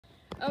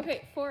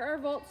Okay, for our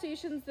vault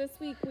stations this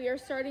week, we are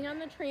starting on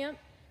the tramp.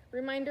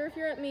 Reminder, if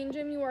you're at main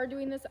gym, you are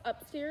doing this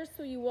upstairs,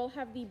 so you will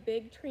have the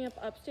big tramp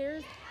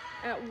upstairs.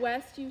 At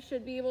West, you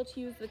should be able to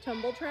use the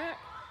tumble track.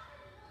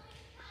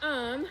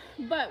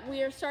 But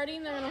we are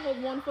starting, they're gonna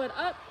hold 1 foot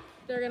up,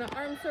 they're gonna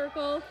arm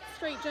circle,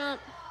 straight jump,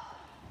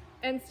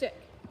 and stick.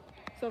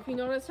 So if you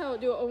notice how,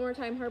 do it one more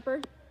time,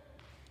 Harper.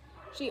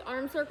 She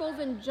arm circles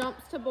and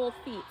jumps to both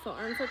feet. So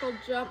arm circle,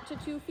 jump to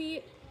 2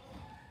 feet,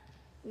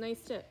 nice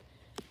stick.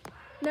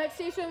 Next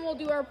station, we'll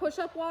do our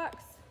push-up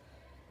walks.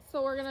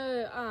 So we're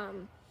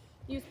gonna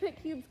use pit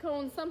cubes,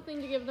 cones, something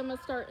to give them a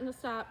start and a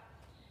stop.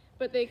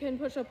 But they can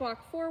push-up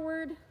walk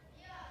forward,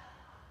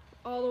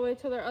 all the way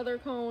to their other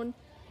cone.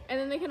 And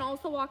then they can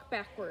also walk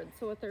backwards.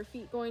 So with their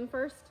feet going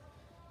first,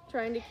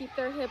 trying to keep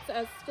their hips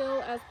as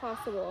still as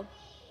possible.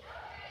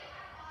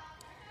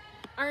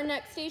 Our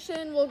next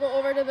station, we'll go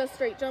over to the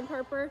straight jump,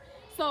 Harper.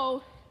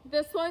 So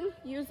this one,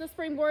 use the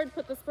springboard,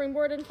 put the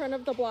springboard in front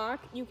of the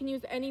block. You can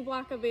use any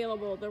block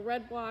available, the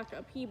red block,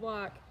 a P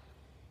block,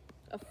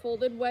 a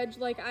folded wedge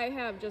like I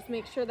have. Just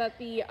make sure that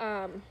the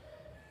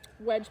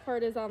wedge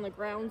part is on the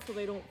ground so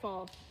they don't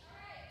fall.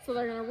 So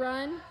they're gonna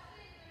run,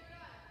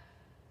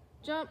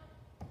 jump,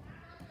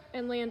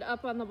 and land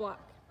up on the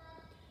block.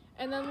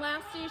 And then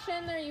last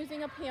station, they're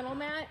using a panel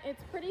mat.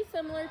 It's pretty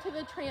similar to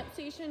the tramp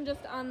station,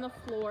 just on the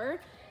floor.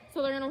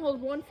 So they're gonna hold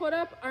 1 foot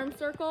up, arm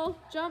circle,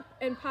 jump,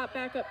 and pop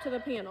back up to the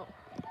panel.